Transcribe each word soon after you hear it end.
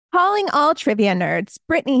Calling all trivia nerds,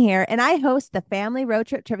 Brittany here, and I host the Family Road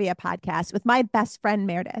Trip Trivia Podcast with my best friend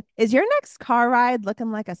Meredith. Is your next car ride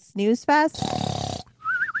looking like a snooze fest?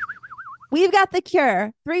 We've got the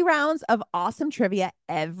cure. 3 rounds of awesome trivia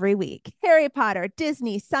every week. Harry Potter,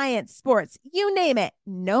 Disney, science, sports, you name it.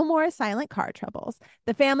 No more silent car troubles.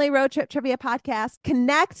 The Family Road Trip Trivia Podcast.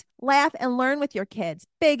 Connect, laugh, and learn with your kids,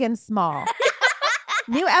 big and small.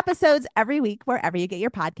 New episodes every week wherever you get your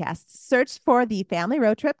podcasts. Search for the Family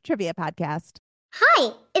Road Trip Trivia Podcast.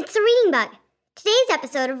 Hi, it's the Reading Bug. Today's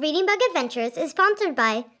episode of Reading Bug Adventures is sponsored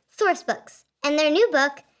by Sourcebooks and their new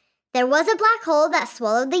book, There Was a Black Hole That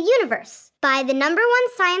Swallowed the Universe, by the #1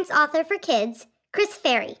 science author for kids, Chris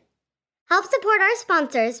Ferry. Help support our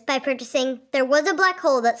sponsors by purchasing There Was a Black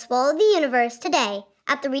Hole That Swallowed the Universe today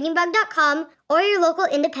at thereadingbug.com or your local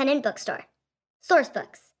independent bookstore.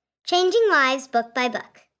 Sourcebooks. Changing lives book by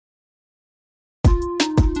book.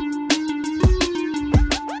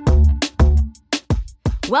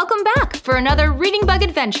 Welcome back for another Reading Bug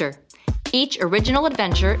adventure. Each original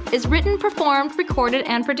adventure is written, performed, recorded,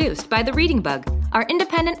 and produced by The Reading Bug, our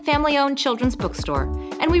independent family-owned children's bookstore,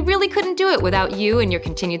 and we really couldn't do it without you and your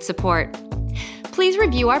continued support. Please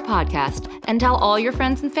review our podcast and tell all your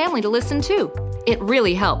friends and family to listen too. It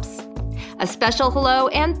really helps. A special hello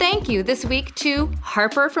and thank you this week to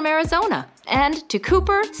Harper from Arizona and to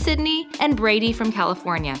Cooper, Sydney, and Brady from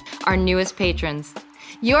California, our newest patrons.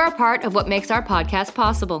 You're a part of what makes our podcast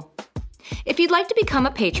possible. If you'd like to become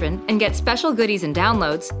a patron and get special goodies and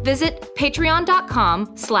downloads, visit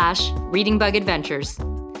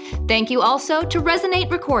patreon.com/readingbugadventures. Thank you also to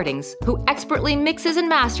Resonate Recordings, who expertly mixes and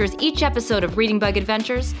masters each episode of Reading Bug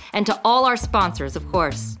Adventures, and to all our sponsors, of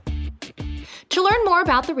course. To learn more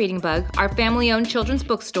about The Reading Bug, our family-owned children's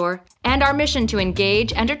bookstore, and our mission to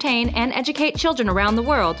engage, entertain, and educate children around the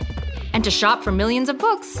world, and to shop for millions of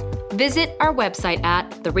books, visit our website at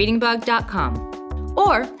thereadingbug.com.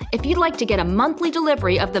 Or, if you'd like to get a monthly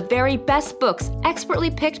delivery of the very best books expertly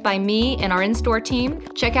picked by me and our in-store team,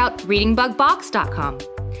 check out readingbugbox.com.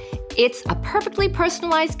 It's a perfectly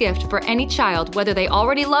personalized gift for any child, whether they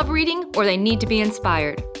already love reading or they need to be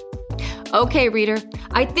inspired. Okay, reader,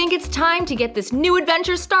 I think it's time to get this new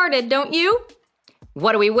adventure started, don't you?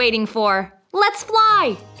 What are we waiting for? Let's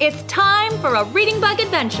fly! It's time for a Reading Bug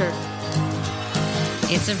adventure.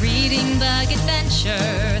 It's a Reading Bug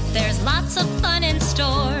adventure. There's lots of fun in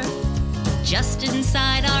store. Just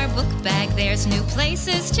inside our book bag, there's new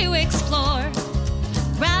places to explore.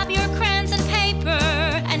 Grab your crayons and paper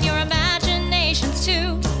and your imaginations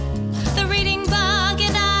too. The Reading Bug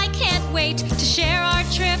and I can't wait to share our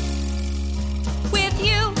trip with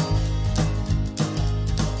you.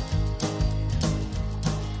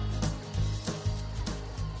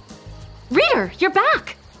 Reader, you're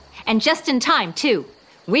back! And just in time, too.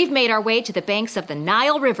 We've made our way to the banks of the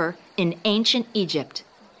Nile River in ancient Egypt.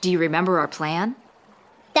 Do you remember our plan?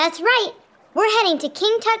 That's right. We're heading to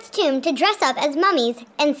King Tut's tomb to dress up as mummies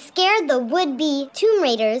and scare the would-be tomb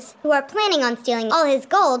raiders who are planning on stealing all his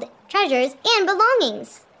gold, treasures, and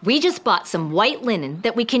belongings. We just bought some white linen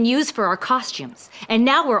that we can use for our costumes, and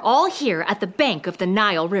now we're all here at the bank of the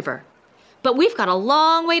Nile River. But we've got a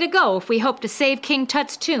long way to go if we hope to save King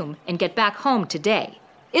Tut's tomb and get back home today.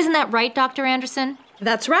 Isn't that right, Dr. Anderson?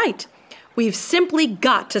 That's right. We've simply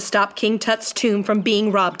got to stop King Tut's tomb from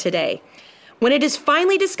being robbed today. When it is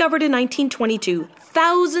finally discovered in 1922,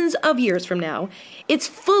 thousands of years from now, it's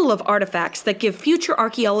full of artifacts that give future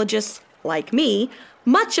archaeologists, like me,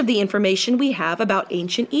 much of the information we have about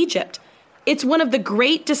ancient Egypt. It's one of the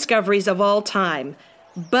great discoveries of all time.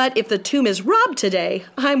 But if the tomb is robbed today,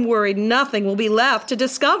 I'm worried nothing will be left to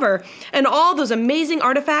discover, and all those amazing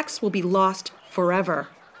artifacts will be lost forever.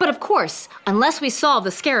 But of course, unless we solve the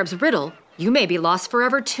scarab's riddle, you may be lost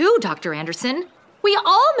forever too, Dr. Anderson. We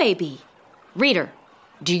all may be. Reader,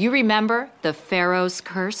 do you remember the Pharaoh's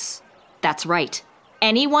curse? That's right.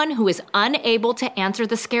 Anyone who is unable to answer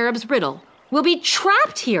the scarab's riddle will be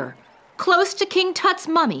trapped here, close to King Tut's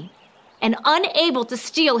mummy, and unable to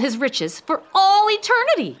steal his riches for all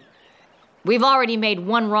eternity. We've already made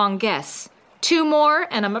one wrong guess. 2 more,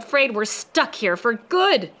 and I'm afraid we're stuck here for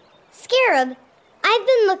good. Scarab, I've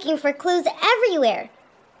been looking for clues everywhere,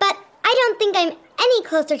 but I don't think I'm any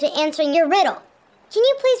closer to answering your riddle. Can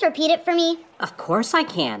you please repeat it for me? Of course I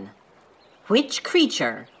can. Which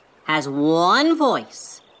creature has one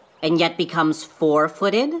voice and yet becomes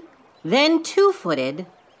 4-footed, then 2-footed,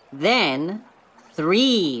 then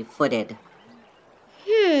 3-footed?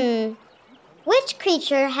 Which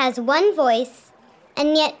creature has one voice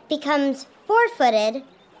and yet becomes 4-footed,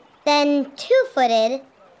 then 2-footed,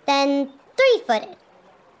 then 3-footed?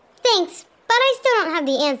 Thanks, but I still don't have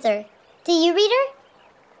the answer. Do you, reader?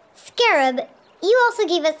 Scarab, you also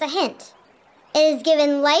gave us a hint. It is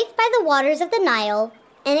given life by the waters of the Nile,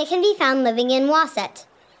 and it can be found living in Waset,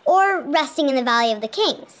 or resting in the Valley of the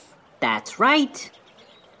Kings. That's right.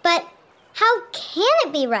 But how can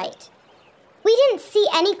it be right? We didn't see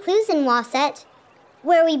any clues in Waset,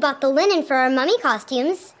 where we bought the linen for our mummy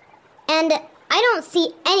costumes, and I don't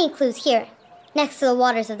see any clues here, next to the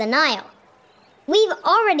waters of the Nile. We've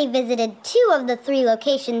already visited 2 of the 3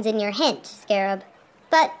 locations in your hint, Scarab,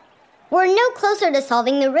 but we're no closer to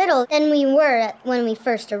solving the riddle than we were when we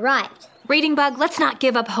first arrived. Reading Bug, let's not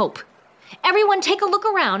give up hope. Everyone take a look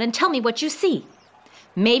around and tell me what you see.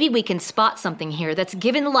 Maybe we can spot something here that's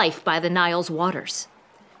given life by the Nile's waters.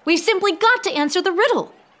 We've simply got to answer the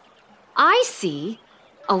riddle. I see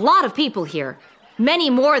a lot of people here, many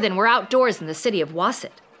more than were outdoors in the city of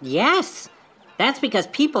Waset. Yes. That's because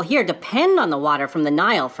people here depend on the water from the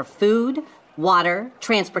Nile for food, water,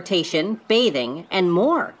 transportation, bathing, and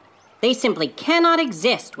more. They simply cannot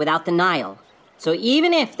exist without the Nile. So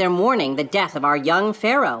even if they're mourning the death of our young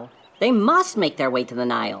pharaoh, they must make their way to the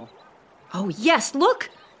Nile. Oh, yes, look!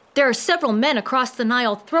 There are several men across the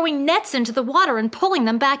Nile throwing nets into the water and pulling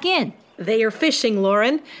them back in. They are fishing,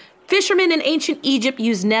 Lauren. Fishermen in ancient Egypt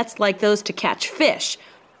used nets like those to catch fish,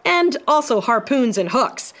 and also harpoons and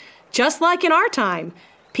hooks. Just like in our time,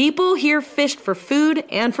 people here fished for food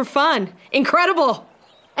and for fun. Incredible!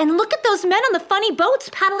 And look at those men on the funny boats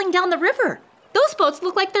paddling down the river. Those boats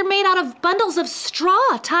look like they're made out of bundles of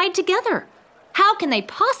straw tied together. How can they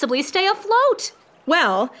possibly stay afloat?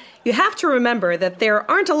 Well, you have to remember that there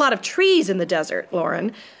aren't a lot of trees in the desert,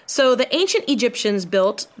 Lauren. So the ancient Egyptians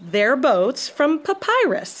built their boats from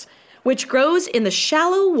papyrus, which grows in the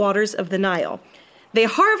shallow waters of the Nile. They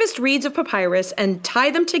harvest reeds of papyrus and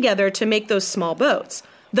tie them together to make those small boats.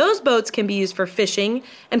 Those boats can be used for fishing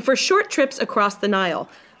and for short trips across the Nile,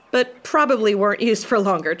 but probably weren't used for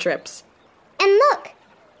longer trips. And look,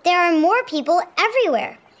 there are more people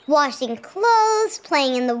everywhere, washing clothes,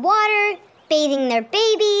 playing in the water, bathing their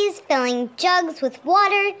babies, filling jugs with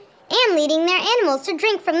water, and leading their animals to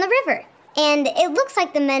drink from the river. And it looks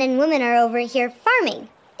like the men and women are over here farming.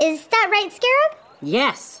 Is that right, Scarab?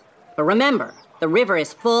 Yes, but remember, the river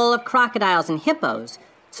is full of crocodiles and hippos,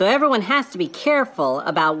 so everyone has to be careful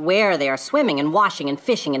about where they are swimming and washing and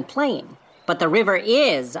fishing and playing. But the river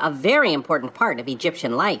is a very important part of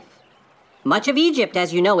Egyptian life. Much of Egypt,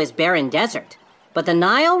 as you know, is barren desert, but the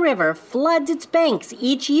Nile River floods its banks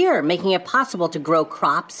each year, making it possible to grow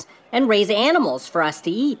crops and raise animals for us to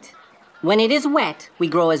eat. When it is wet, we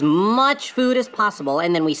grow as much food as possible,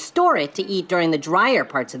 and then we store it to eat during the drier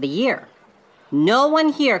parts of the year. No one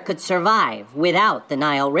here could survive without the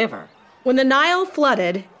Nile River. When the Nile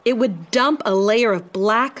flooded, it would dump a layer of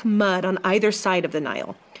black mud on either side of the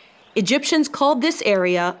Nile. Egyptians called this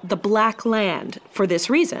area the Black Land for this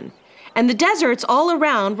reason. And the deserts all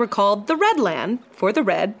around were called the Red Land for the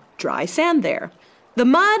red, dry sand there. The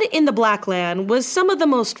mud in the Black Land was some of the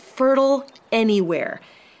most fertile anywhere.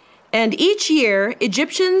 And each year,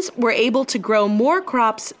 Egyptians were able to grow more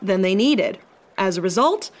crops than they needed. As a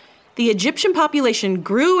result, the Egyptian population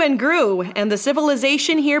grew and grew, and the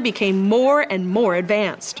civilization here became more and more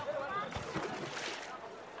advanced.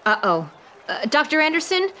 Dr.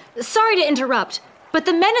 Anderson, sorry to interrupt, but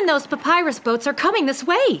the men in those papyrus boats are coming this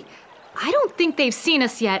way. I don't think they've seen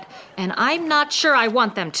us yet, and I'm not sure I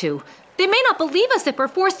want them to. They may not believe us if we're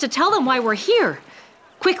forced to tell them why we're here.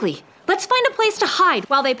 Quickly, let's find a place to hide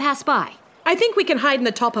while they pass by. I think we can hide in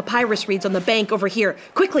the tall papyrus reeds on the bank over here.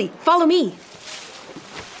 Quickly, follow me.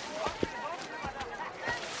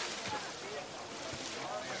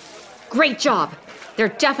 Great job. They're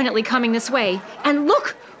definitely coming this way. And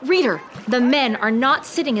look, reader, the men are not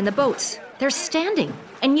sitting in the boats. They're standing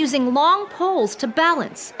and using long poles to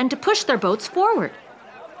balance and to push their boats forward.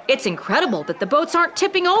 It's incredible that the boats aren't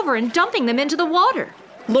tipping over and dumping them into the water.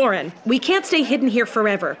 Lauren, we can't stay hidden here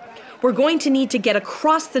forever. We're going to need to get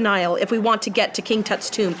across the Nile if we want to get to King Tut's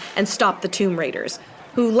tomb and stop the tomb raiders,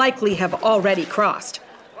 who likely have already crossed.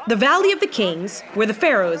 The Valley of the Kings, where the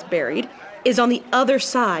pharaoh is buried, is on the other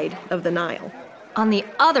side of the Nile. On the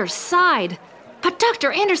other side? But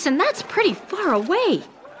Dr. Anderson, that's pretty far away.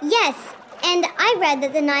 Yes, and I read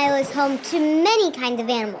that the Nile is home to many kinds of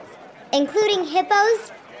animals, including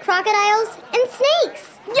hippos, crocodiles, and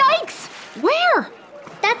snakes. Yikes! Where?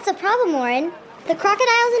 That's the problem, Warren. The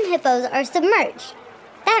crocodiles and hippos are submerged.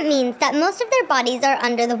 That means that most of their bodies are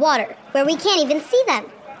under the water, where we can't even see them.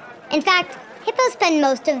 In fact, hippos spend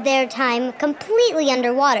most of their time completely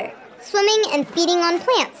underwater, swimming and feeding on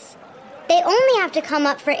plants. They only have to come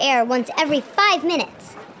up for air once every 5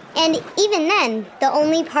 minutes. And even then, the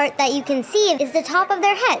only part that you can see is the top of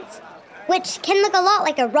their heads, which can look a lot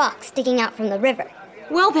like a rock sticking out from the river.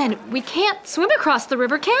 Well then, we can't swim across the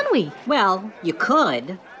river, can we? Well, you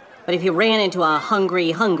could. But if you ran into a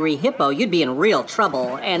hungry hippo, you'd be in real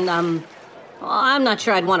trouble. And, I'm not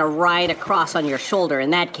sure I'd want to ride across on your shoulder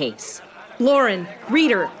in that case. Lauren,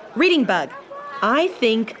 reader, reading bug, I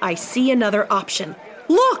think I see another option.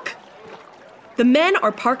 Look! The men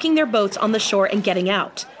are parking their boats on the shore and getting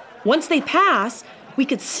out. Once they pass, we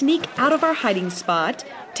could sneak out of our hiding spot,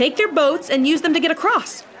 take their boats, and use them to get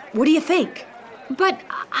across. What do you think? But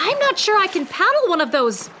I'm not sure I can paddle one of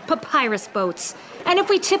those papyrus boats. And if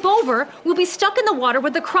we tip over, we'll be stuck in the water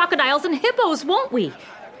with the crocodiles and hippos, won't we?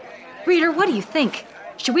 Reader, what do you think?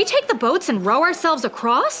 Should we take the boats and row ourselves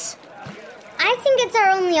across? I think it's our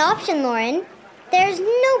only option, Lauren. There's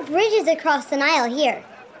no bridges across the Nile here.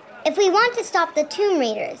 If we want to stop the Tomb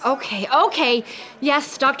Raiders. Okay.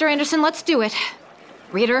 Yes, Dr. Anderson, let's do it.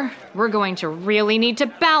 Reader, we're going to really need to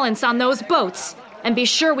balance on those boats. And be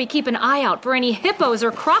sure we keep an eye out for any hippos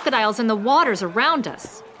or crocodiles in the waters around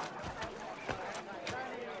us.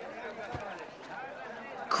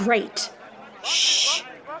 Great. Shh.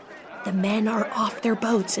 The men are off their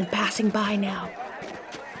boats and passing by now.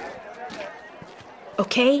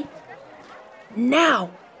 Okay?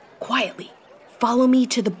 Now, quietly, follow me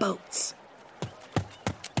to the boats.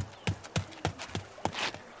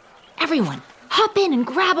 Everyone, hop in and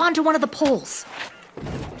grab onto one of the poles.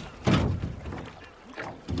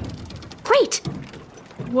 Great!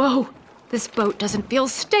 Whoa, this boat doesn't feel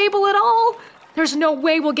stable at all. There's no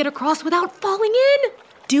way we'll get across without falling in.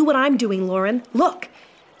 Do what I'm doing, Lauren. Look,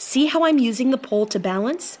 see how I'm using the pole to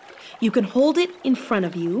balance? You can hold it in front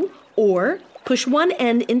of you, or push one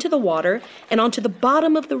end into the water and onto the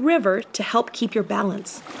bottom of the river to help keep your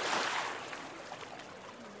balance.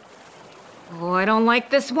 Oh, I don't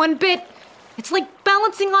like this one bit. It's like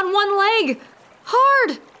balancing on one leg.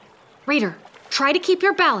 Hard. Reader, try to keep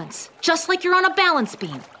your balance, just like you're on a balance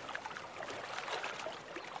beam.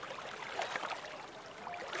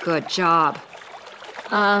 Good job.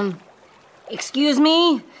 Excuse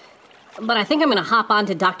me? But I think I'm going to hop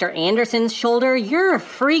onto Dr. Anderson's shoulder. You're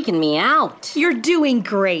freaking me out. You're doing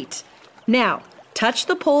great. Now, touch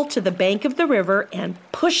the pole to the bank of the river and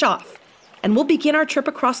push off. And we'll begin our trip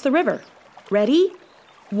across the river. Ready?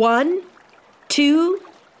 1, 2,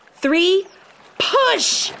 3,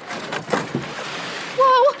 push!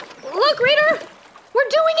 Whoa! Look, Reader! We're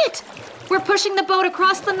doing it! We're pushing the boat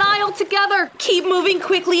across the Nile together. Keep moving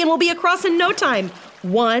quickly and we'll be across in no time.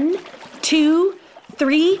 1, 2,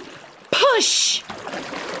 3, push!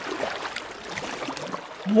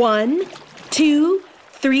 1, 2,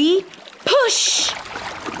 3, push!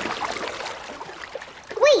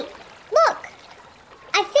 Wait, look!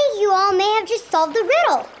 I think you all may have just solved the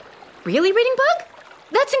riddle. Really, Reading Bug?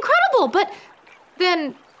 That's incredible, but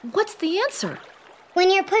then what's the answer? When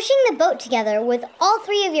you're pushing the boat together with all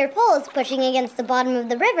 3 of your poles pushing against the bottom of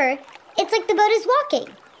the river, it's like the boat is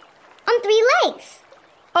walking. On 3 legs.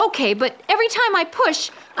 Okay, but every time I push,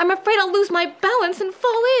 I'm afraid I'll lose my balance and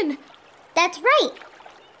fall in. That's right.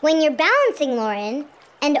 When you're balancing, Lauren,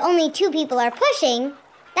 and only 2 people are pushing,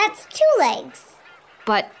 that's 2 legs.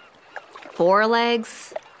 But 4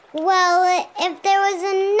 legs? Well, if there was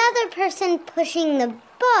another person pushing the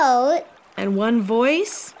boat... And 1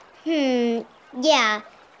 voice? Yeah.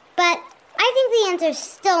 But I think the answer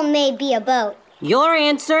still may be a boat. Your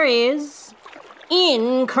answer is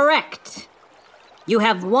incorrect. You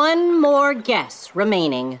have 1 more guess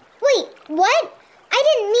remaining. Wait, what? I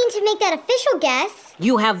didn't mean to make that official guess.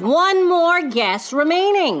 You have 1 more guess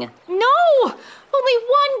remaining. No! Only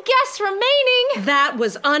 1 guess remaining. That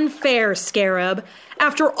was unfair, Scarab.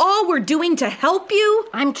 After all we're doing to help you?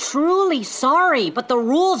 I'm truly sorry, but the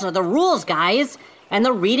rules are the rules, guys. And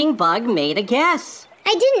the Reading Bug made a guess.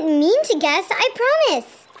 I didn't mean to guess, I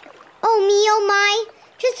promise. Oh me, oh my.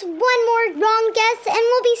 Just 1 more wrong guess and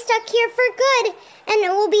we'll be stuck here for good. And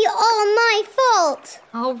it will be all my fault.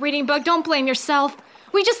 Oh, Reading Bug, don't blame yourself.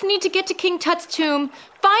 We just need to get to King Tut's tomb,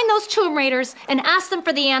 find those Tomb Raiders, and ask them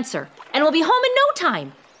for the answer. And we'll be home in no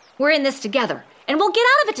time. We're in this together, and we'll get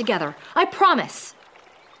out of it together. I promise.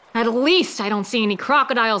 At least I don't see any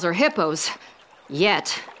crocodiles or hippos.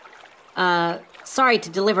 Yet. Sorry to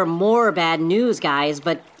deliver more bad news, guys,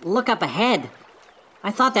 but look up ahead.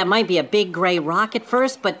 I thought that might be a big gray rock at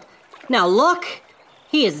first, but now look.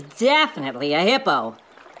 He is definitely a hippo.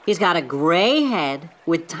 He's got a gray head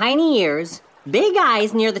with tiny ears, big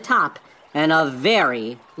eyes near the top, and a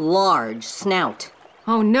very large snout.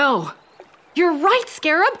 Oh no. You're right,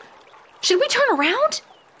 Scarab. Should we turn around?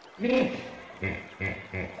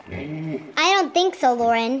 I don't think so,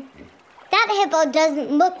 Lauren. That hippo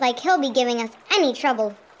doesn't look like he'll be giving us any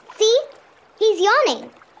trouble. See? He's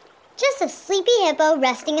yawning. Just a sleepy hippo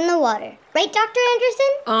resting in the water. Right, Dr. Anderson?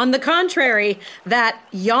 On the contrary, that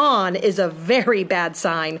yawn is a very bad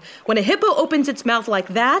sign. When a hippo opens its mouth like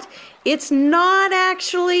that, it's not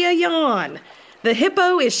actually a yawn. The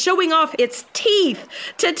hippo is showing off its teeth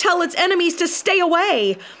to tell its enemies to stay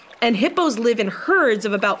away. And hippos live in herds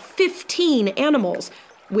of about 15 animals,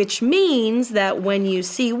 which means that when you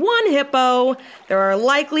see one hippo, there are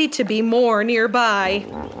likely to be more nearby.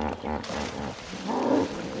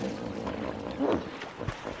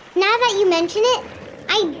 Now that you mention it,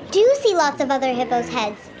 I do see lots of other hippos'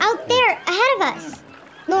 heads out there ahead of us.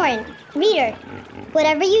 Lauren, Reader,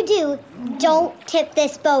 whatever you do, don't tip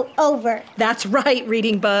this boat over. That's right,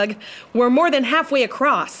 Reading Bug. We're more than halfway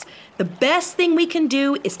across. The best thing we can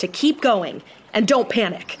do is to keep going and don't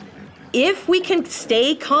panic. If we can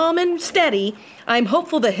stay calm and steady, I'm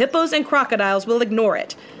hopeful the hippos and crocodiles will ignore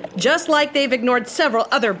it, just like they've ignored several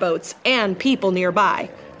other boats and people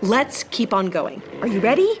nearby. Let's keep on going. Are you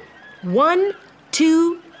ready? 1,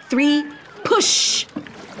 2, 3, push!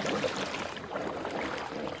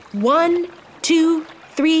 1, 2,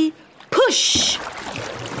 3, push!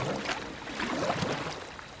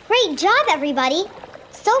 Great job, everybody!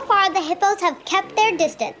 So far, the hippos have kept their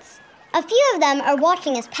distance. A few of them are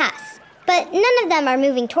watching us pass, but none of them are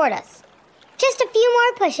moving toward us. Just a few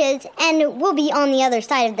more pushes, and we'll be on the other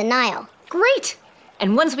side of the Nile. Great!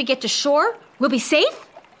 And once we get to shore, we'll be safe?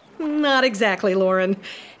 Not exactly, Lauren.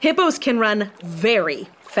 Hippos can run very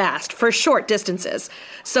fast for short distances.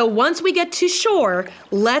 So once we get to shore,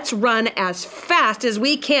 let's run as fast as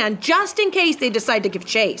we can, just in case they decide to give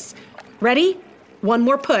chase. Ready? One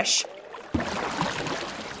more push.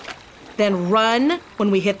 Then run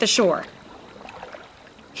when we hit the shore.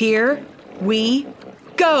 Here we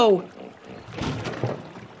go.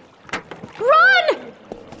 Run!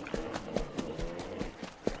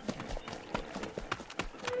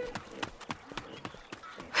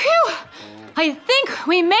 Phew! I think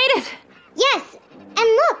we made it. Yes, and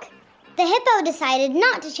look! The hippo decided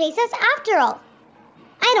not to chase us after all.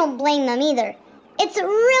 I don't blame them either. It's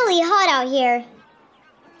really hot out here.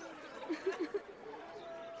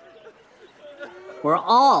 We're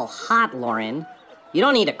all hot, Lauren. You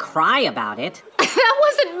don't need to cry about it. That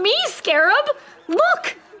wasn't me, Scarab.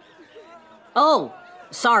 Look! Oh,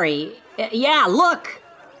 sorry. Yeah, look.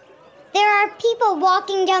 There are people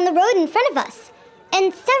walking down the road in front of us,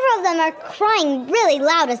 and several of them are crying really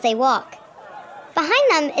loud as they walk.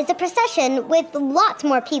 Behind them is a procession with lots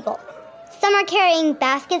more people. Some are carrying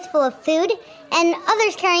baskets full of food, and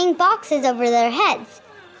others carrying boxes over their heads.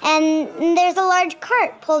 And there's a large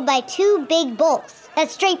cart pulled by 2 big bulls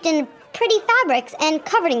that's draped in pretty fabrics and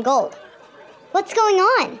covered in gold. What's going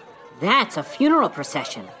on? That's a funeral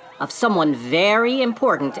procession of someone very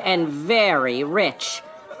important and very rich.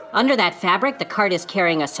 Under that fabric, the cart is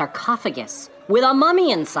carrying a sarcophagus with a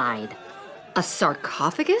mummy inside. A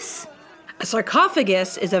sarcophagus? A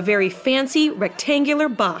sarcophagus is a very fancy rectangular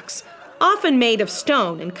box, often made of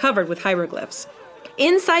stone and covered with hieroglyphs.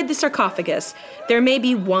 Inside the sarcophagus, there may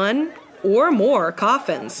be 1 or more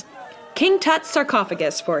coffins. King Tut's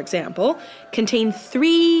sarcophagus, for example, contained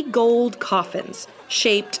 3 gold coffins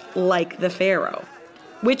shaped like the pharaoh,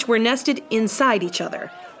 which were nested inside each other,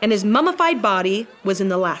 and his mummified body was in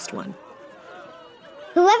the last one.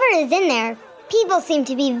 Whoever is in there, people seem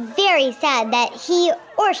to be very sad that he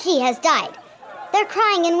or she has died. They're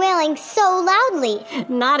crying and wailing so loudly.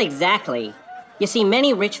 Not exactly. You see,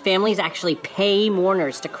 many rich families actually pay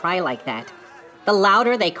mourners to cry like that. The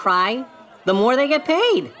louder they cry, the more they get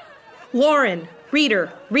paid. Lauren,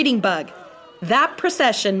 Reader, Reading Bug, that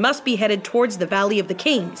procession must be headed towards the Valley of the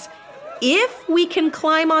Kings. If we can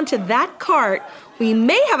climb onto that cart, we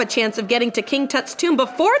may have a chance of getting to King Tut's tomb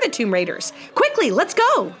before the Tomb Raiders. Quickly, let's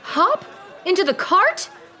go! Hop? Into the cart?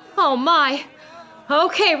 Oh my.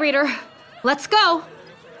 Okay, Reader. Let's go.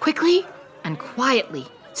 Quickly and quietly,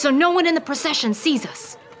 so no one in the procession sees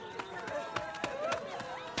us.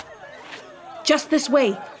 Just this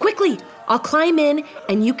way. Quickly! I'll climb in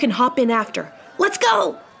and you can hop in after. Let's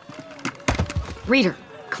go! Reader,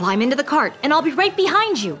 climb into the cart and I'll be right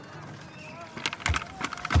behind you.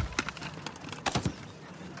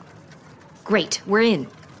 Great, we're in.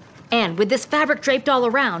 And with this fabric draped all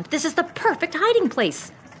around, this is the perfect hiding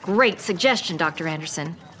place. Great suggestion, Dr.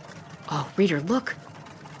 Anderson. Oh, Reader, look.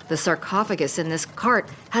 The sarcophagus in this cart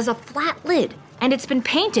has a flat lid, and it's been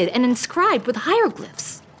painted and inscribed with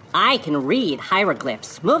hieroglyphs. I can read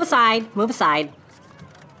hieroglyphs. Move aside, move aside.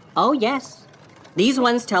 Oh, yes. These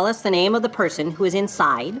ones tell us the name of the person who is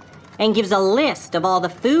inside and gives a list of all the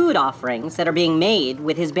food offerings that are being made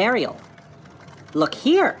with his burial. Look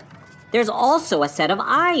here. There's also a set of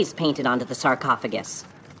eyes painted onto the sarcophagus.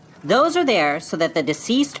 Those are there so that the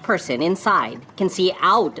deceased person inside can see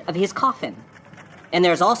out of his coffin. And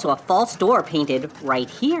there's also a false door painted right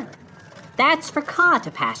here. That's for Ka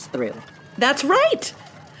to pass through. That's right!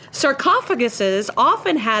 Sarcophaguses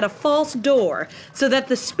often had a false door so that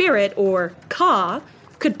the spirit, or Ka,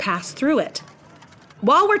 could pass through it.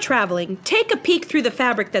 While we're traveling, take a peek through the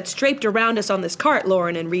fabric that's draped around us on this cart,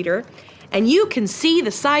 Lauren and reader, and you can see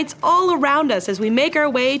the sights all around us as we make our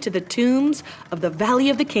way to the tombs of the Valley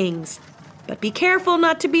of the Kings. But be careful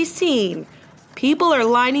not to be seen. People are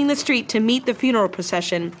lining the street to meet the funeral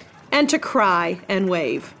procession and to cry and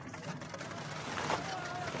wave.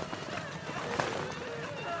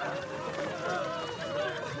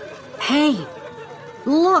 Hey,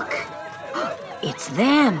 look! It's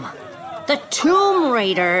them! The Tomb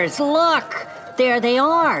Raiders! Look! There they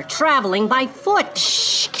are, traveling by foot!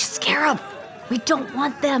 Shh, Scarab! We don't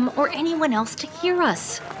want them or anyone else to hear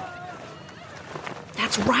us.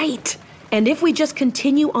 That's right! And if we just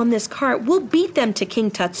continue on this cart, we'll beat them to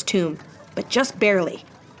King Tut's tomb, but just barely.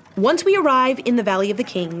 Once we arrive in the Valley of the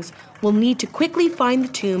Kings, we'll need to quickly find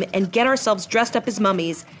the tomb and get ourselves dressed up as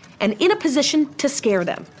mummies and in a position to scare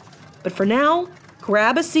them. But for now,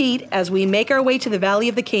 grab a seat as we make our way to the Valley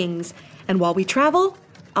of the Kings, and while we travel,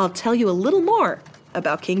 I'll tell you a little more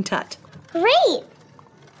about King Tut. Great!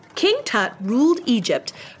 King Tut ruled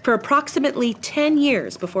Egypt for approximately 10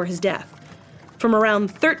 years before his death, from around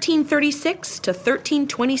 1336 to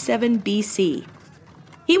 1327 BC.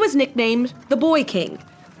 He was nicknamed the Boy King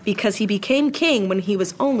because he became king when he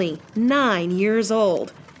was only 9 years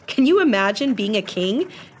old. Can you imagine being a king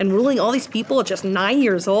and ruling all these people at just 9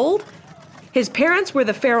 years old? His parents were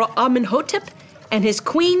the pharaoh Amenhotep and his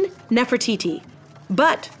queen Nefertiti.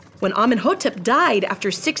 But when Amenhotep died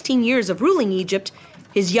after 16 years of ruling Egypt,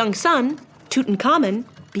 his young son, Tutankhamun,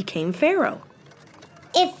 became pharaoh.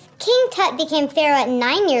 If King Tut became pharaoh at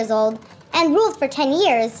 9 years old and ruled for 10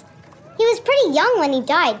 years, he was pretty young when he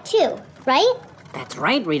died, too, right? That's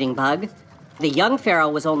right, Reading Bug. The young pharaoh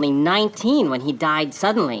was only 19 when he died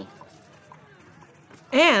suddenly.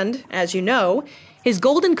 And, as you know, his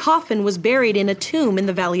golden coffin was buried in a tomb in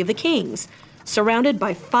the Valley of the Kings, surrounded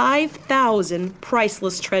by 5,000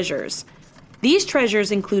 priceless treasures. These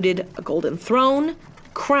treasures included a golden throne,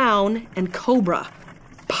 crown, and cobra,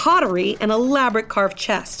 pottery, and elaborate carved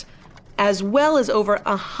chest, as well as over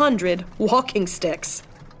 100 walking sticks.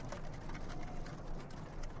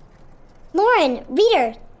 Lauren,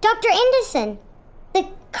 reader, Dr. Anderson, the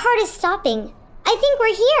cart is stopping. I think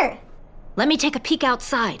we're here. Let me take a peek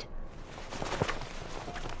outside.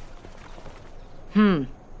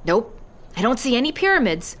 Nope. I don't see any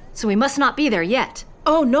pyramids, so we must not be there yet.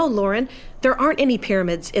 Oh, no, Lauren. There aren't any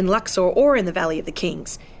pyramids in Luxor or in the Valley of the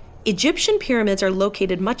Kings. Egyptian pyramids are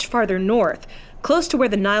located much farther north, close to where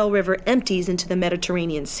the Nile River empties into the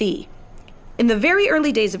Mediterranean Sea. In the very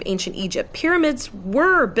early days of ancient Egypt, pyramids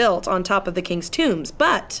were built on top of the king's tombs,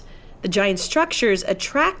 but the giant structures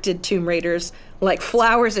attracted tomb raiders like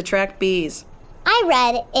flowers attract bees. I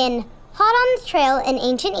read in Hot on the Trail in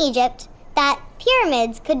Ancient Egypt that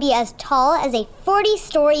pyramids could be as tall as a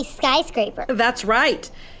 40-story skyscraper. That's right.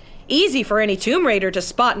 Easy for any tomb raider to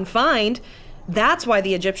spot and find. That's why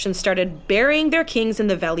the Egyptians started burying their kings in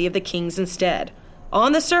the Valley of the Kings instead.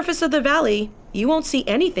 On the surface of the valley, you won't see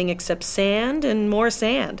anything except sand and more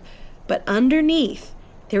sand. But underneath,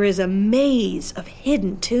 there is a maze of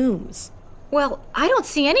hidden tombs. Well, I don't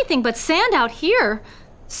see anything but sand out here.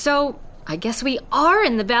 So I guess we are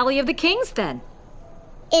in the Valley of the Kings then.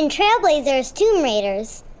 In Trailblazers Tomb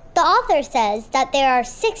Raiders, the author says that there are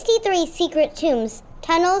 63 secret tombs,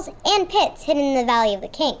 tunnels, and pits hidden in the Valley of the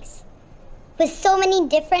Kings. With so many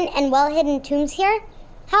different and well-hidden tombs here,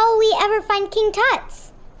 how will we ever find King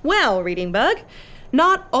Tut's? Well, Reading Bug,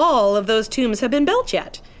 not all of those tombs have been built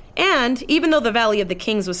yet. And even though the Valley of the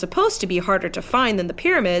Kings was supposed to be harder to find than the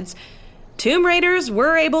pyramids, tomb raiders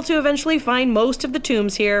were able to eventually find most of the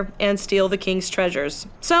tombs here and steal the king's treasures.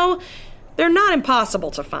 So they're not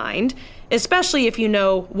impossible to find, especially if you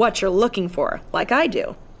know what you're looking for, like I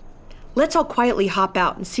do. Let's all quietly hop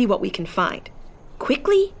out and see what we can find.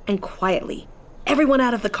 Quickly and quietly. Everyone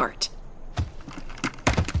out of the cart.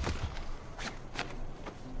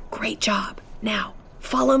 Great job. Now,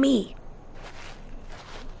 follow me.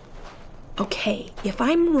 Okay, if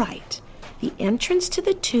I'm right, the entrance to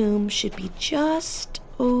the tomb should be just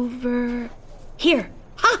over here.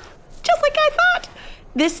 Ha! Just like I thought!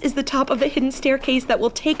 This is the top of the hidden staircase that will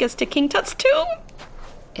take us to King Tut's tomb.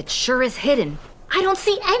 It sure is hidden. I don't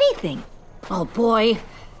see anything. Oh boy,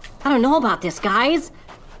 I don't know about this, guys.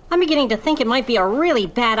 I'm beginning to think it might be a really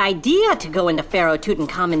bad idea to go into Pharaoh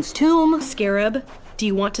Tutankhamun's tomb. Scarab, do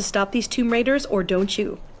you want to stop these tomb raiders or don't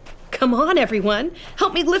you? Come on, everyone.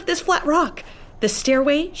 Help me lift this flat rock. The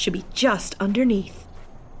stairway should be just underneath.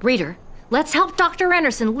 Reader, let's help Dr.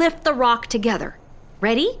 Anderson lift the rock together.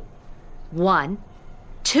 Ready? 1,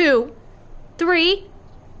 2, 3,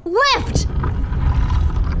 lift!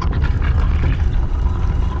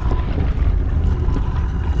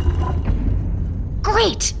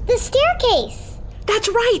 Great! The staircase! That's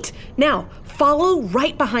right! Now, follow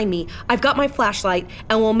right behind me. I've got my flashlight,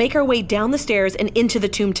 and we'll make our way down the stairs and into the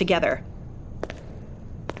tomb together.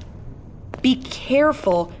 Be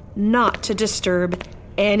careful not to disturb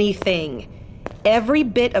anything. Every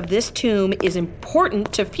bit of this tomb is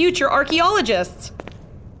important to future archaeologists.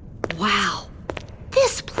 Wow.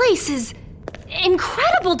 This place is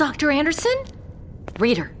incredible, Dr. Anderson.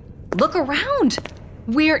 Reader, look around.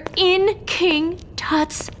 We're in King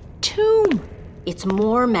Tut's tomb. It's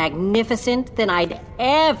more magnificent than I'd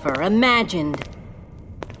ever imagined.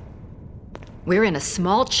 We're in a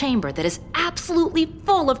small chamber that is absolutely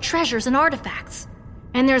full of treasures and artifacts.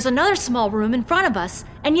 And there's another small room in front of us,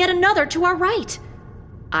 and yet another to our right.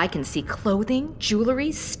 I can see clothing,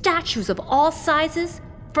 jewelry, statues of all sizes,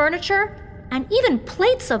 furniture, and even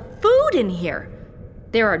plates of food in here.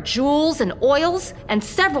 There are jewels and oils and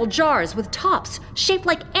several jars with tops shaped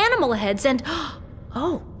like animal heads and...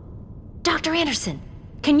 Oh, Dr. Anderson,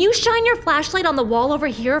 can you shine your flashlight on the wall over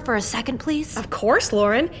here for a second, please? Of course,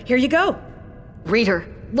 Lauren. Here you go. Reader,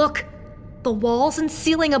 look. The walls and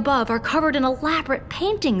ceiling above are covered in elaborate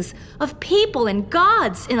paintings of people and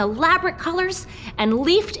gods in elaborate colors and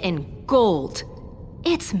leafed in gold.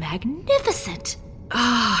 It's magnificent.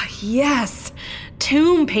 Ah, yes.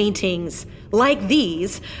 Tomb paintings like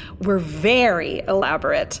these were very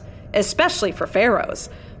elaborate, especially for pharaohs.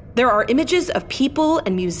 There are images of people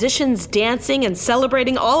and musicians dancing and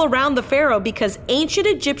celebrating all around the pharaoh because ancient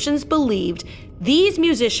Egyptians believed these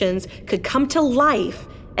musicians could come to life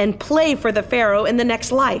and play for the pharaoh in the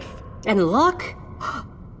next life. And look,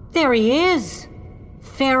 there he is.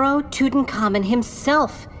 Pharaoh Tutankhamun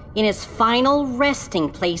himself in his final resting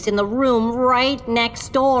place in the room right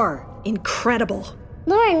next door. Incredible.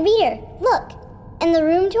 Lauren, reader, look. In the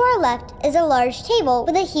room to our left is a large table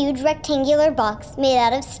with a huge rectangular box made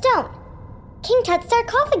out of stone. King Tut's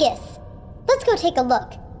sarcophagus. Let's go take a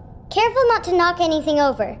look. Careful not to knock anything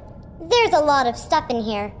over. There's a lot of stuff in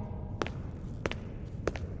here.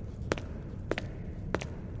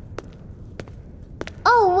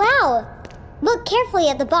 Oh, wow! Look carefully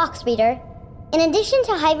at the box, reader. In addition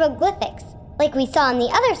to hieroglyphics, like we saw in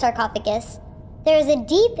the other sarcophagus, there is a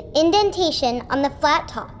deep indentation on the flat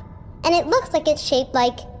top, and it looks like it's shaped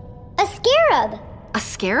like a scarab. A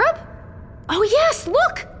scarab? Oh yes,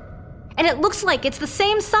 look! And it looks like it's the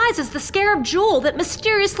same size as the scarab jewel that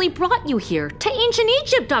mysteriously brought you here to ancient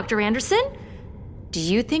Egypt, Dr. Anderson. Do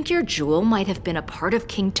you think your jewel might have been a part of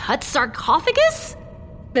King Tut's sarcophagus?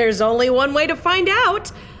 There's only one way to find out.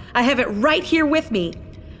 I have it right here with me.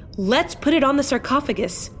 Let's put it on the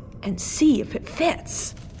sarcophagus and see if it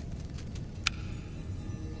fits.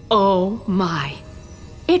 Oh my.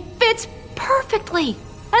 It fits perfectly.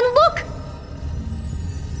 And look!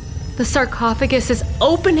 The sarcophagus is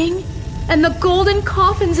opening, and the golden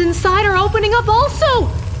coffins inside are opening up also.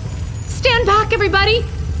 Stand back, everybody.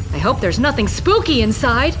 I hope there's nothing spooky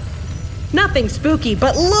inside. Nothing spooky,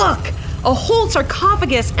 but look! A whole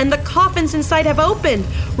sarcophagus and the coffins inside have opened,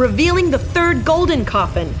 revealing the third golden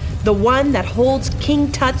coffin, the one that holds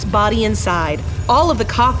King Tut's body inside. All of the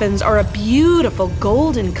coffins are a beautiful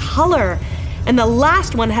golden color, and the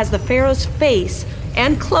last one has the pharaoh's face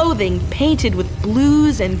and clothing painted with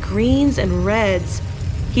blues and greens and reds.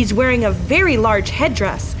 He's wearing a very large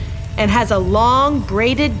headdress and has a long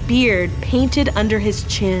braided beard painted under his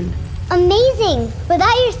chin. Amazing!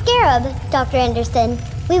 Without your scarab, Dr. Anderson,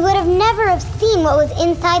 we would have never have seen what was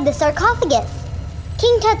inside the sarcophagus.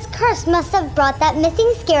 King Tut's curse must have brought that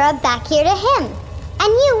missing scarab back here to him. And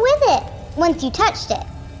you with it, once you touched it.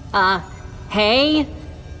 Hey,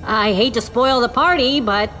 I hate to spoil the party,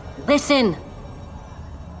 but listen.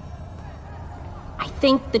 I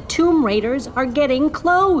think the tomb raiders are getting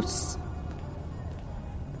close.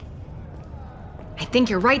 I think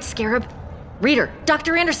you're right, Scarab. Reader,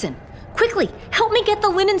 Dr. Anderson, quickly, help me get the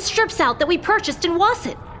linen strips out that we purchased in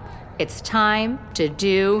Wasset. It's time to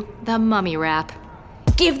do the mummy wrap.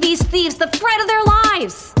 Give these thieves the thread of their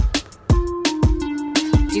lives!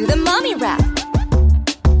 Do the mummy wrap.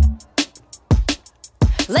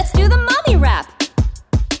 Let's do the mummy wrap.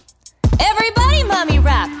 Everybody mummy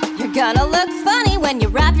wrap. You're gonna look funny when you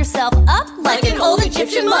wrap yourself up like an old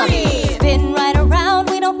Egyptian mummy. Spin right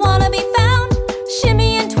around, we don't want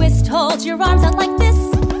hold your arms out like this.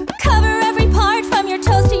 Cover every part from your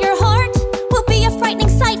toes to your heart. We'll be a frightening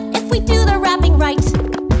sight if we do the wrapping right.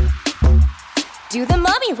 Do the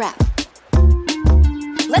mummy wrap.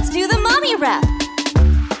 Let's do the mummy wrap.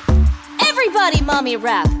 Everybody mummy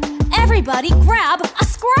wrap. Everybody grab a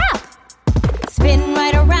scrap. Spin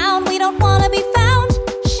right around, we don't wanna be found.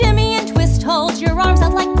 Shimmy and twist, hold your arms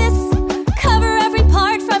out like this. Cover every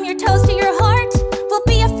part from your toes to your heart. We'll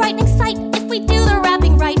be a frightening sight if we do the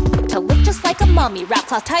wrapping right. To look just like a mummy, wrap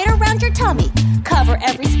cloth tight around your tummy. Cover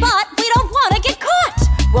every spot, we don't wanna get caught.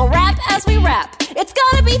 We'll rap as we rap, it's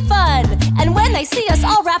gonna be fun. And when they see us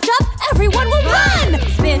all wrapped up, everyone will run.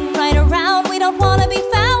 Spin right around, we don't wanna be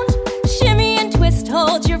found. Shimmy and twist,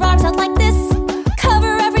 hold your arms out like this.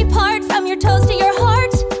 Cover every part from your toes to your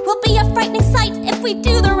heart. We'll be a frightening sight if we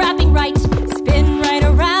do the wrapping right. Spin right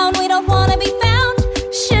around, we don't wanna be found.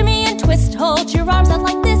 Shimmy and twist, hold your arms out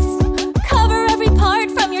like this. Cover every part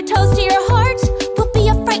from your toes to your heart. We'll be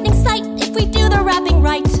a frightening sight if we do the wrapping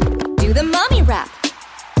right. Do the mummy wrap.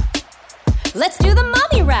 Let's do the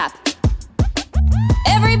mummy wrap.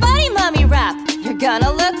 Everybody mummy wrap. You're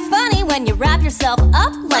gonna look funny when you wrap yourself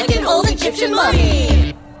up like an old Egyptian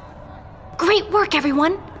mummy. Great work,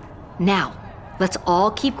 everyone! Now, let's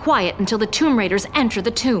all keep quiet until the Tomb Raiders enter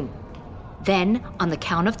the tomb. Then, on the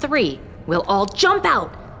count of 3, we'll all jump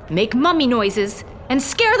out, make mummy noises, and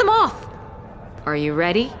scare them off. Are you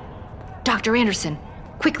ready? Dr. Anderson,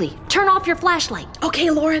 quickly, turn off your flashlight. Okay,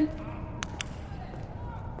 Lauren.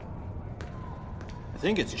 I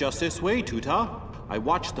think it's just this way, Tuta. I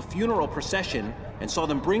watched the funeral procession and saw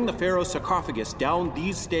them bring the pharaoh's sarcophagus down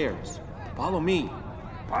these stairs. Follow me.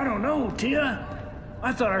 I don't know, Tia.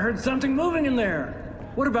 I thought I heard something moving in there.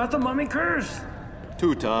 What about the mummy curse?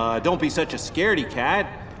 Tuta, don't be such a scaredy cat.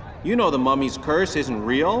 You know the mummy's curse isn't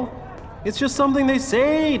real. It's just something they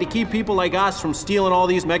say to keep people like us from stealing all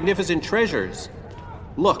these magnificent treasures.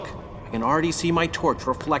 Look, I can already see my torch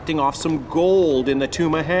reflecting off some gold in the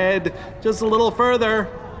tomb ahead. Just a little further.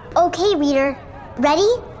 Okay, reader. Ready?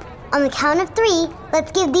 On the count of 3,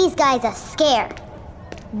 let's give these guys a scare.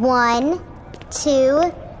 1,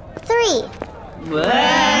 2, 3.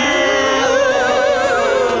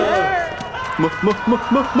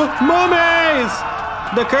 Mummies!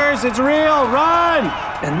 The curse is real! Run!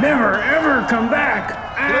 And never, ever come back.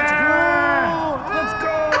 Let's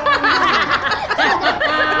go!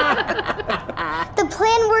 The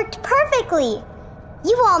plan worked perfectly.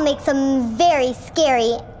 You all make some very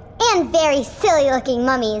scary and very silly-looking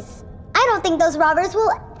mummies. I don't think those robbers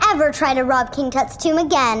will ever try to rob King Tut's tomb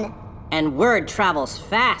again. And word travels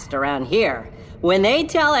fast around here. When they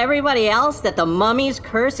tell everybody else that the mummy's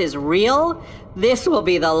curse is real, this will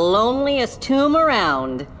be the loneliest tomb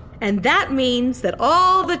around. And that means that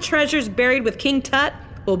all the treasures buried with King Tut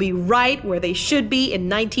will be right where they should be in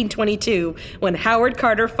 1922 when Howard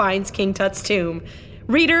Carter finds King Tut's tomb.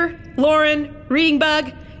 Reader, Lauren, Reading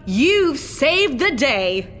Bug, you've saved the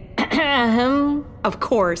day. Of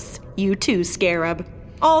course, you too, Scarab.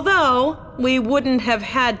 Although, we wouldn't have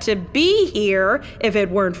had to be here if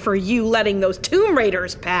it weren't for you letting those Tomb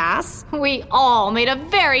Raiders pass. We all made a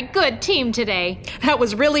very good team today. That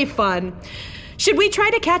was really fun. Should we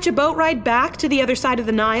try to catch a boat ride back to the other side of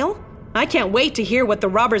the Nile? I can't wait to hear what the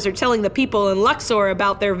robbers are telling the people in Luxor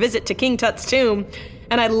about their visit to King Tut's tomb.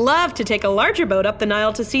 And I'd love to take a larger boat up the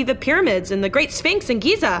Nile to see the pyramids and the Great Sphinx in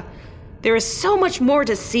Giza. There is so much more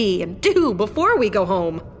to see and do before we go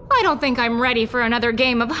home. I don't think I'm ready for another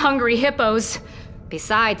game of Hungry Hippos.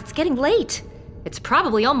 Besides, it's getting late. It's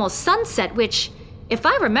probably almost sunset, which, if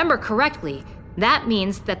I remember correctly, that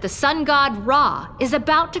means that the sun god Ra is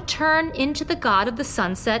about to turn into the god of the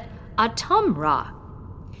sunset, Atum-Ra.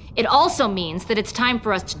 It also means that it's time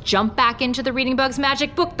for us to jump back into the Reading Bug's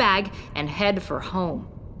magic book bag and head for home.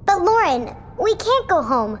 But Lauren, we can't go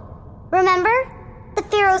home. Remember? The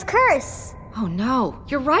Pharaoh's curse. Oh no,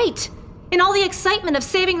 you're right. In all the excitement of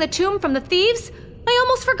saving the tomb from the thieves, I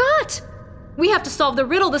almost forgot. We have to solve the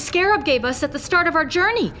riddle the scarab gave us at the start of our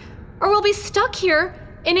journey, or we'll be stuck here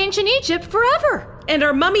in ancient Egypt forever. And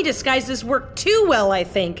our mummy disguises work too well, I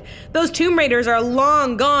think. Those Tomb Raiders are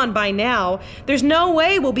long gone by now. There's no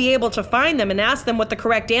way we'll be able to find them and ask them what the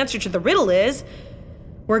correct answer to the riddle is.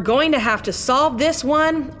 We're going to have to solve this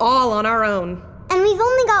one all on our own. And we've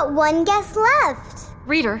only got one guess left.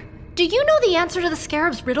 Reader, do you know the answer to the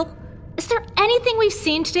scarab's riddle? Is there anything we've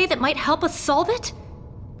seen today that might help us solve it?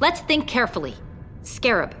 Let's think carefully.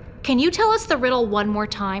 Scarab, can you tell us the riddle one more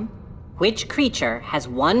time? Which creature has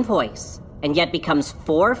one voice and yet becomes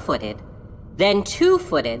 4-footed, then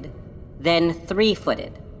 2-footed, then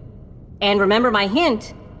 3-footed? And remember my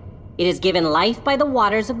hint, it is given life by the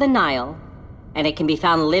waters of the Nile, and it can be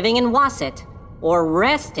found living in Wasset or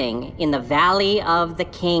resting in the Valley of the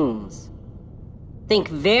Kings. Think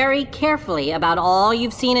very carefully about all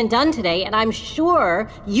you've seen and done today, and I'm sure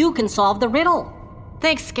you can solve the riddle.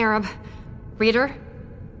 Thanks, Scarab. Reader,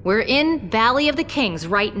 we're in Valley of the Kings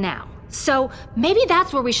right now, so maybe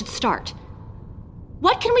that's where we should start.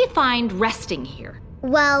 What can we find resting here?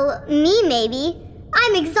 Well, me maybe.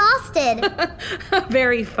 I'm exhausted.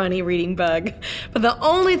 Very funny, Reading Bug. But the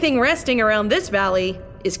only thing resting around this valley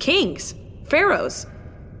is kings, pharaohs,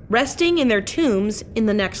 resting in their tombs in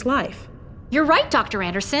the next life. You're right, Dr.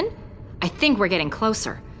 Anderson. I think we're getting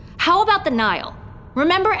closer. How about the Nile?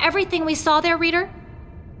 Remember everything we saw there, Reader?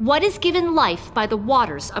 What is given life by the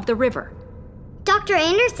waters of the river? Dr.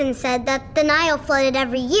 Anderson said that the Nile flooded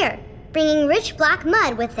every year, bringing rich black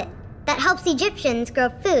mud with it that helps Egyptians grow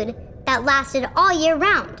food that lasted all year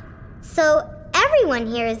round. So everyone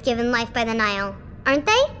here is given life by the Nile, aren't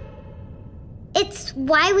they? It's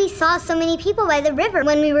why we saw so many people by the river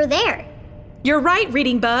when we were there. You're right,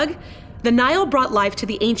 Reading Bug. The Nile brought life to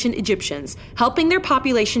the ancient Egyptians, helping their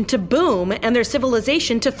population to boom and their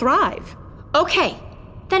civilization to thrive. Okay,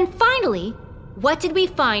 then finally, what did we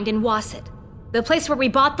find in Wasset? The place where we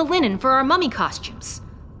bought the linen for our mummy costumes.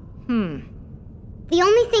 The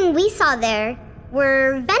only thing we saw there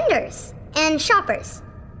were vendors and shoppers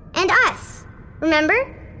and us.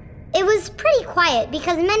 Remember? It was pretty quiet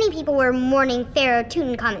because many people were mourning Pharaoh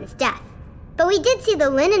Tutankhamun's death. But we did see the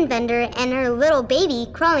linen vendor and her little baby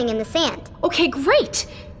crawling in the sand. Okay, great.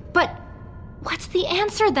 But what's the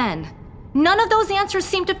answer then? None of those answers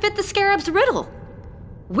seem to fit the Scarab's riddle.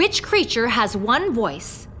 Which creature has one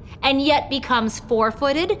voice and yet becomes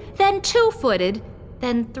 4-footed, then 2-footed,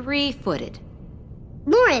 then 3-footed?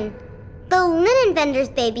 Lauren, the linen vendor's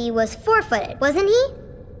baby was 4-footed, wasn't he?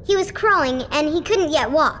 He was crawling and he couldn't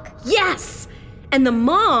yet walk. Yes! And the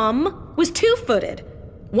mom was 2-footed.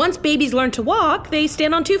 Once babies learn to walk, they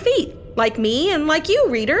stand on 2 feet, like me and like you,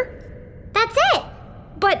 Reader. That's it!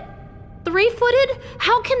 But 3-footed?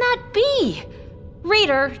 How can that be?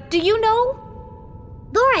 Reader, do you know?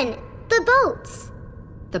 Lauren, the boats.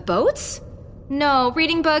 The boats? No,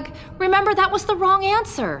 Reading Bug, remember that was the wrong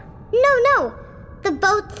answer. No. The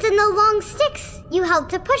boats and the long sticks you held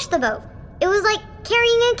to push the boat. It was like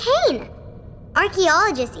carrying a cane.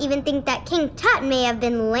 Archaeologists even think that King Tut may have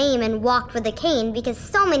been lame and walked with a cane because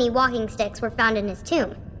so many walking sticks were found in his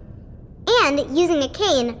tomb. And using a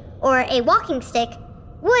cane or a walking stick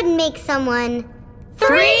would make someone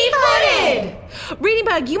 3-footed! Reading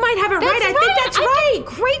Bug, you might have it right. I think that's right.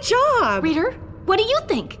 Great job. Reader, what do you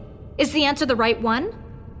think? Is the answer the right one?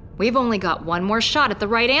 We've only got one more shot at the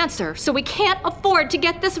right answer, so we can't afford to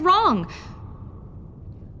get this wrong.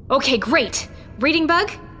 Okay, great. Reading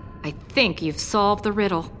Bug, I think you've solved the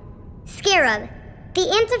riddle. Scarab, the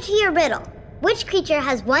answer to your riddle, which creature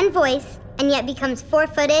has one voice and yet becomes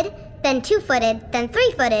 4-footed, then 2-footed, then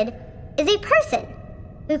 3-footed, is a person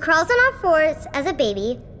who crawls on all fours as a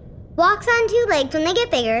baby, walks on 2 legs when they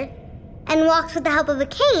get bigger, and walks with the help of a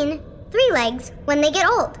cane, 3 legs, when they get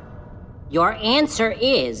old. Your answer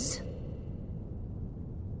is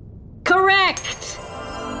correct!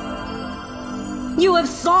 You have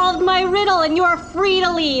solved my riddle and you're free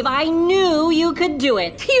to leave. I knew you could do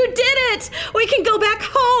it. You did it! We can go back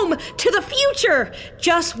home to the future.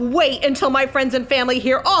 Just wait until my friends and family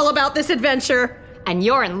hear all about this adventure. And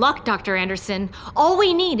you're in luck, Dr. Anderson. All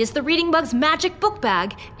we need is the Reading Bug's magic book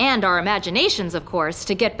bag, and our imaginations, of course,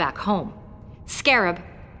 to get back home. Scarab,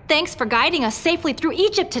 thanks for guiding us safely through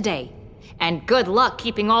Egypt today. And good luck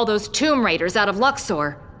keeping all those tomb raiders out of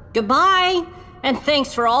Luxor. Goodbye, and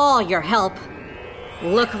thanks for all your help.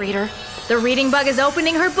 Look, Reader, the Reading Bug is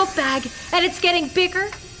opening her book bag, and it's getting bigger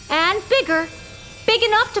and bigger, big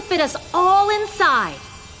enough to fit us all inside.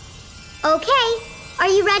 Okay, are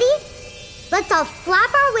you ready? Let's all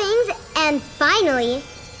flap our wings and finally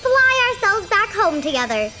fly ourselves back home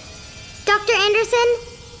together. Dr. Anderson,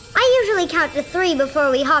 I usually count to 3 before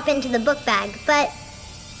we hop into the book bag, but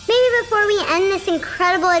maybe before we end this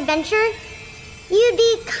incredible adventure, you'd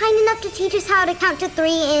be kind enough to teach us how to count to 3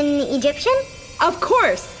 in Egyptian? Of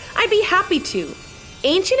course, I'd be happy to.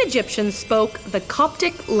 Ancient Egyptians spoke the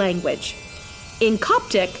Coptic language. In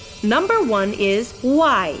Coptic, number 1 is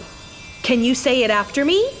Y. Can you say it after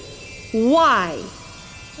me? Y.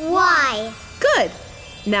 Y. Good.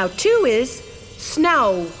 Now 2 is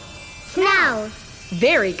snow. Snow.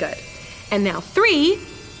 Very good. And now 3,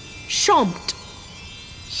 shompt.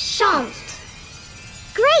 Shompt.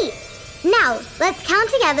 Great. Now, let's count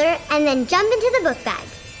together and then jump into the book bag.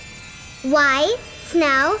 Y,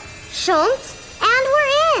 snow, shompt, and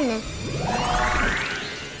we're in.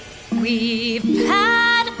 We've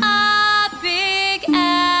had a big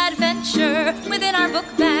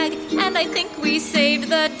book bag, and I think we saved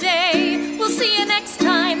the day. We'll see you next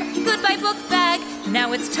time. Goodbye, book bag.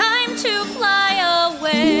 Now it's time to fly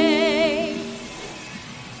away.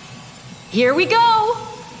 Here we go.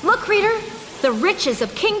 Look, reader. The riches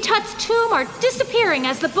of King Tut's tomb are disappearing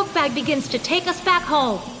as the book bag begins to take us back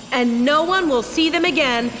home. And no one will see them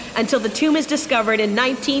again until the tomb is discovered in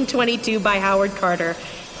 1922 by Howard Carter.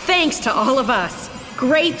 Thanks to all of us.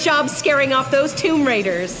 Great job scaring off those tomb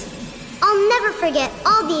raiders. I'll never forget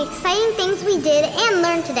all the exciting things we did and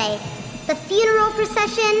learned today. The funeral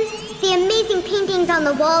procession, the amazing paintings on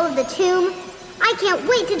the wall of the tomb. I can't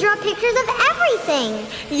wait to draw pictures of everything.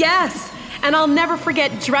 Yes, and I'll never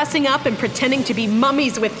forget dressing up and pretending to be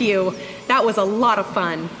mummies with you. That was a lot of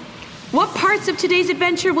fun. What parts of today's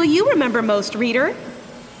adventure will you remember most, reader?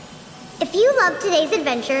 If you loved today's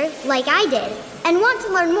adventure, like I did, and want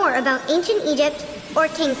to learn more about ancient Egypt or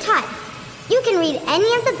King Tut, you can read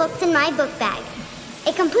any of the books in my book bag.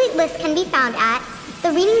 A complete list can be found at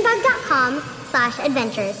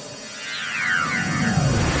thereadingbug.com/adventures.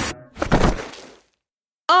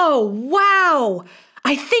 Oh, wow!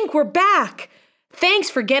 I think we're back. Thanks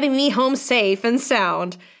for getting me home safe and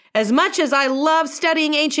sound. As much as I love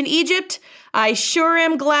studying ancient Egypt, I sure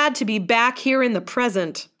am glad to be back here in the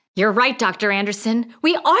present. You're right, Dr. Anderson.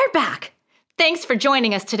 We are back. Thanks for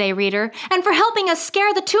joining us today, reader, and for helping us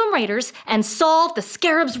scare the tomb raiders and solve the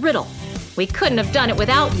scarab's riddle. We couldn't have done it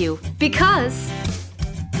without you, because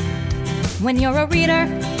when you're a reader,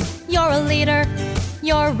 you're a leader.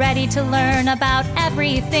 You're ready to learn about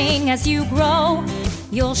everything as you grow.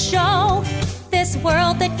 You'll show this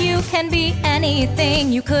world that you can be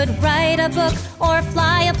anything. You could write a book or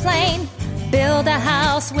fly a plane, build a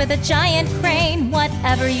house with a giant crane.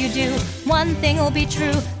 Whatever you do, one thing will be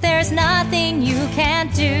true. There's nothing you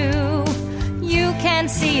can't do. You can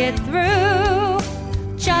see it through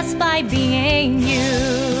just by being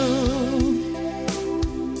you.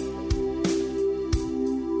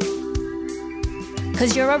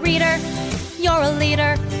 'Cause you're a reader, you're a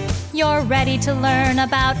leader. You're ready to learn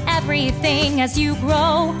about everything as you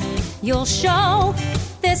grow. You'll show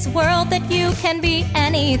this world that you can be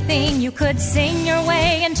anything. You could sing your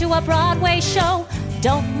way into a Broadway show.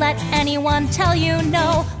 Don't let anyone tell you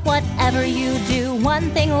no. Whatever you do, one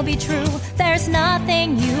thing will be true. There's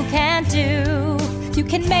nothing you can't do. You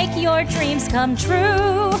can make your dreams come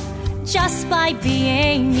true just by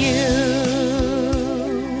being you.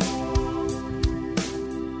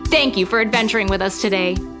 thank you for adventuring with us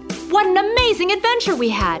today. What an amazing adventure we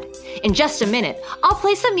had! In just a minute, I'll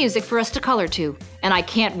play some music for us to color to, and I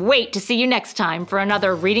can't wait to see you next time for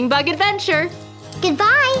another Reading Bug adventure.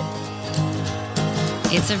 Goodbye!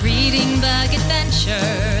 It's a Reading Bug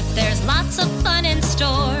adventure. There's lots of fun in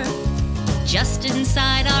store. Just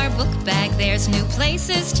inside our book bag, there's new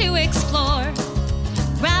places to explore.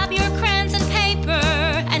 Grab your crayons and paper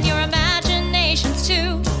and your imaginations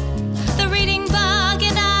too. The Reading Bug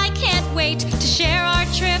and I can't wait to share our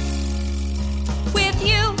trip with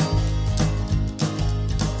you.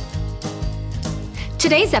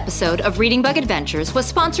 Today's episode of Reading Bug Adventures was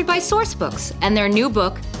sponsored by Sourcebooks and their new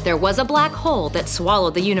book, There Was a Black Hole That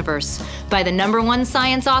Swallowed the Universe, by the #1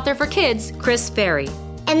 science author for kids, Chris Ferry.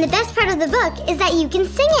 And the best part of the book is that you can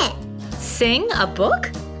sing it. Sing a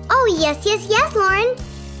book? Oh, yes, Lauren.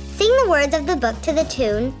 Sing the words of the book to the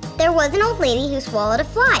tune, There Was an Old Lady Who Swallowed a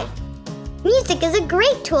Fly. Music is a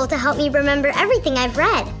great tool to help me remember everything I've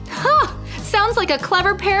read. Huh! Sounds like a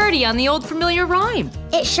clever parody on the old familiar rhyme.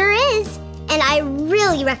 It sure is, and I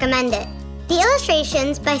really recommend it. The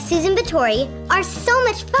illustrations by Susan Vittori are so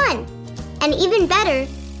much fun. And even better,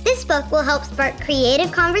 this book will help spark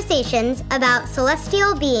creative conversations about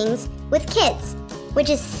celestial beings with kids, which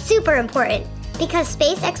is super important because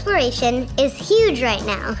space exploration is huge right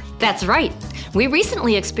now. That's right. We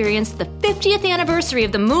recently experienced the 50th anniversary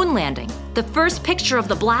of the moon landing, the first picture of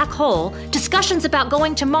the black hole, discussions about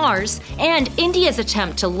going to Mars, and India's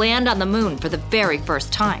attempt to land on the moon for the very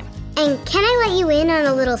first time. And can I let you in on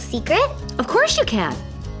a little secret? Of course you can.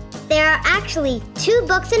 There are actually 2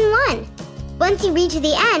 books in one. Once you reach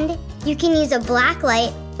the end, you can use a black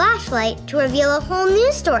light flashlight to reveal a whole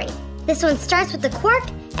new story. This one starts with the quark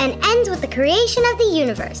and ends with the creation of the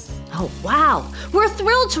universe. Oh, wow. We're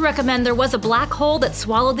thrilled to recommend There Was a Black Hole That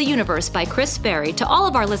Swallowed the Universe by Chris Ferry to all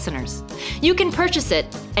of our listeners. You can purchase it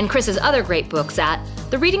and Chris's other great books at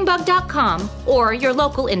thereadingbug.com or your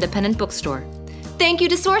local independent bookstore. Thank you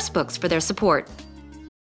to Sourcebooks for their support.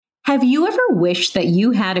 Have you ever wished that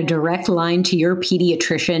you had a direct line to your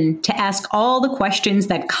pediatrician to ask all the questions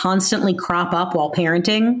that constantly crop up while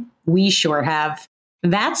parenting? We sure have.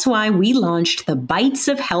 That's why we launched the Bites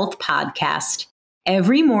of Health podcast.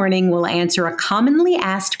 Every morning, we'll answer a commonly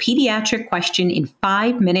asked pediatric question in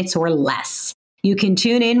 5 minutes or less. You can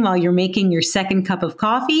tune in while you're making your second cup of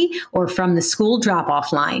coffee or from the school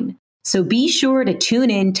drop-off line. So be sure to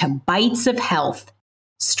tune in to Bites of Health,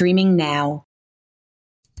 streaming now.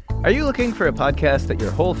 Are you looking for a podcast that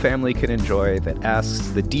your whole family can enjoy that asks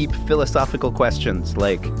the deep philosophical questions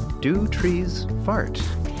like, do trees fart?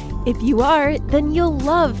 If you are, then you'll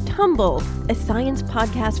love Tumbled, a science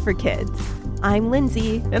podcast for kids. I'm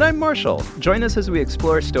Lindsay. And I'm Marshall. Join us as we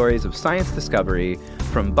explore stories of science discovery,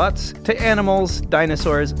 from butts to animals,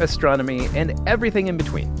 dinosaurs, astronomy, and everything in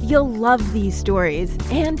between. You'll love these stories,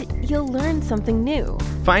 and you'll learn something new.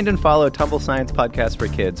 Find and follow Tumble Science Podcast for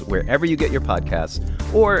Kids wherever you get your podcasts,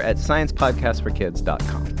 or at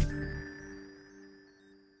sciencepodcastforkids.com.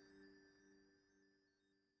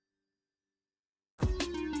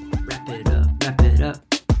 Wrap it up, wrap it up.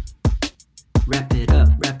 Wrap it up,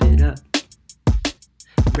 wrap it up.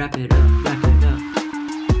 Wrap it up, wrap it up.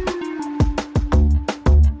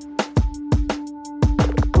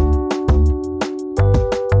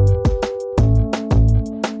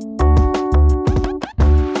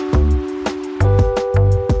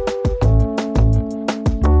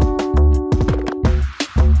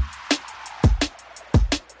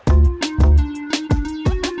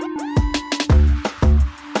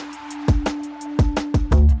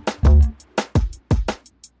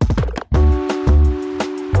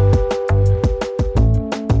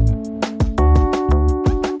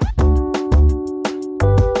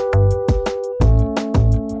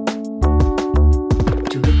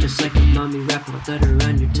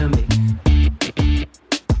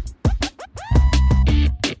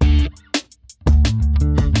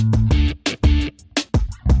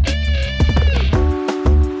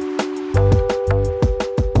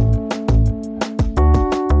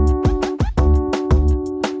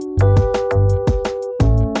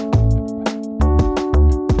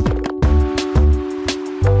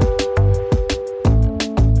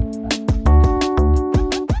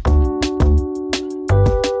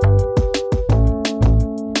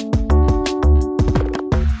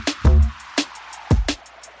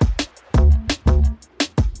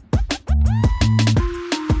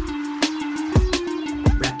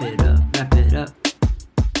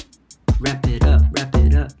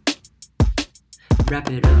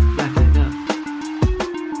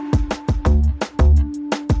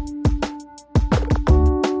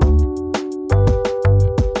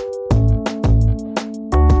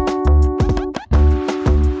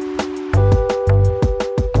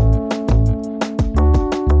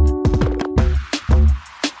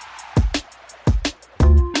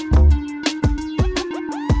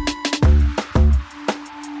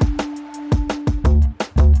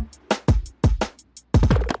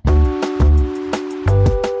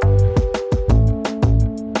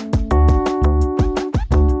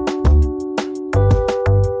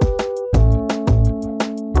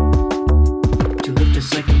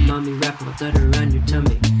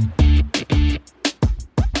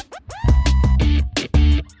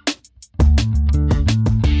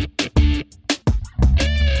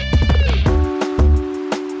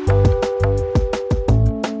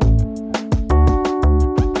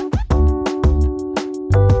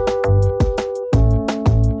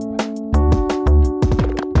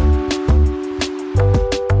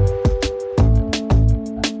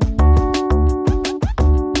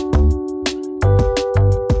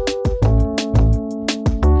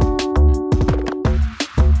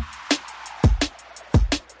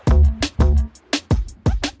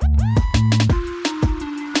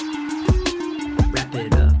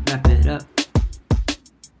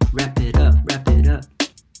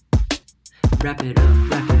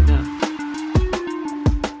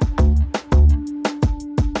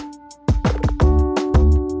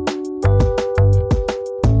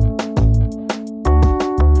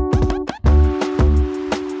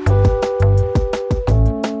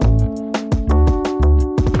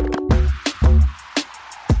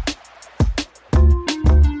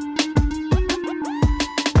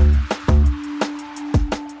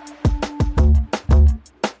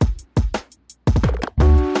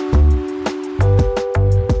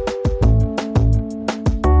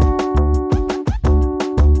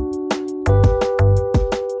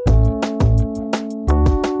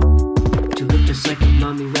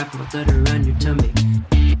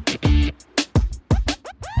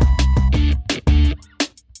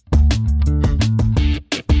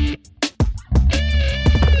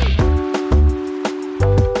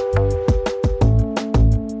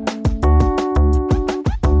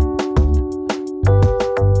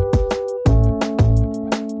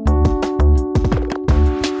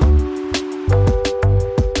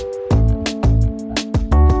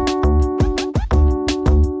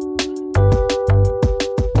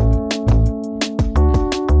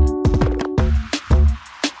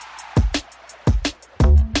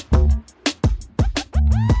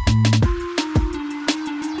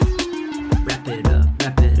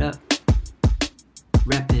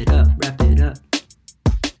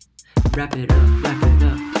 Wrap it up, wrap it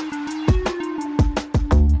up.